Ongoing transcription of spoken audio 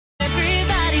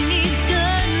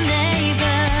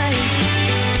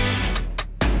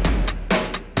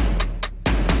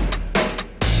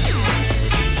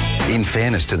in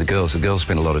fairness to the girls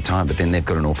spend a lot of time, but then they've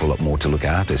got an awful lot more to look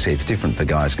after. See, it's different for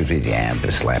guys because, yeah, I'm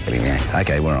just slapping him. Yeah,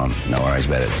 okay, we're on. No worries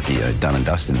about it. It's, you know, done and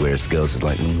dusted, whereas the girls are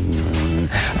like, And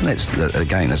that's,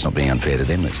 again, that's not being unfair to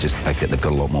them. It's just the fact that they've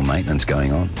got a lot more maintenance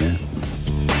going on. Yeah.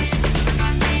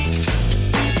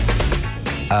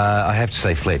 I have to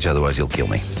say Fletch, otherwise he'll kill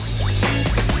me.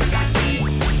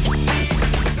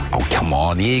 Oh, come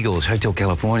on, the Eagles, Hotel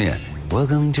California.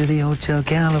 Welcome to the Hotel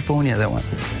California, that one.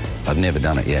 I've never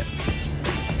done it yet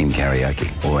in karaoke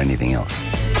or anything else.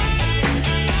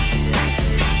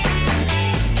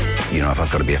 You know, if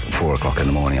I've got to be up at 4 o'clock in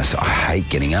the morning, I hate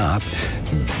getting up,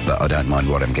 but I don't mind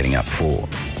what I'm getting up for.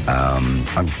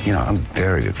 I'm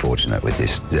very fortunate with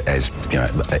this, as you know,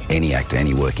 any actor,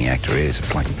 any working actor is.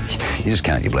 It's like you just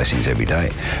count your blessings every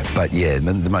day. But yeah,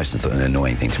 the most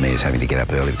annoying thing to me is having to get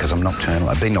up early because I'm nocturnal.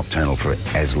 I've been nocturnal for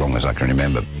as long as I can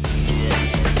remember.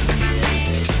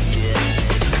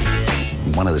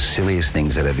 One of the silliest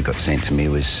things that ever got sent to me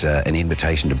was an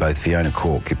invitation to both Fiona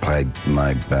Cork, who played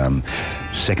my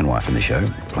second wife in the show,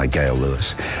 played Gail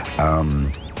Lewis,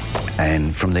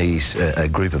 and from these a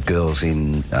group of girls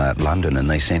in London, and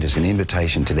they sent us an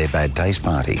invitation to their bad taste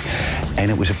party,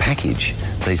 and it was a package.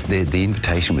 The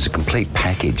invitation was a complete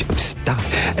package of stuff,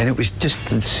 and it was just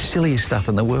the silliest stuff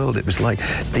in the world. It was like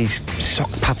these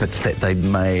sock puppets that they'd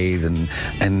made, and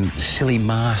silly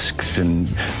masks, and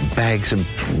bags of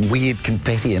weird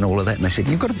confetti and all of that, and they said,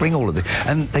 you've got to bring all of this.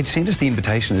 And they'd sent us the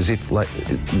invitation as if, like,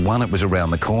 one, it was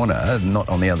around the corner, not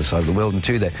on the other side of the world, and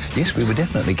two, that, yes, we were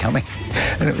definitely coming.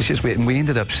 And it was just weird. And we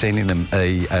ended up sending them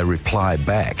a reply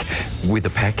back with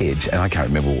a package, and I can't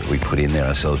remember what we put in there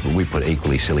ourselves, but we put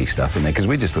equally silly stuff in there because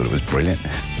we just thought it was brilliant.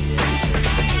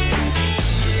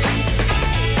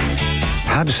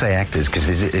 Hard to say actors because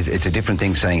it's a different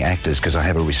thing saying actors because I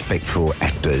have a respect for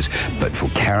actors, but for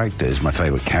characters, my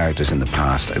favourite characters in the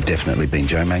past have definitely been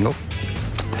Joe Mangel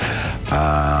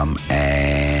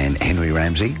and Henry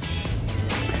Ramsey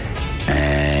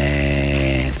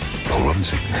and Paul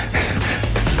Robinson.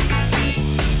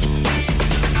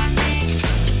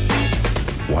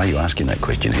 Why are you asking that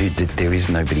question? There is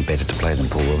nobody better to play than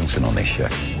Paul Robinson on this show.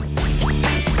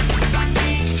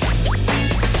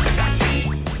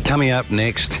 Coming up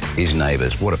next is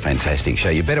Neighbours. What a fantastic show.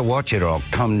 You better watch it or I'll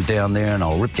come down there and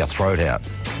I'll rip your throat out.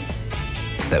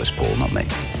 That was Paul, not me.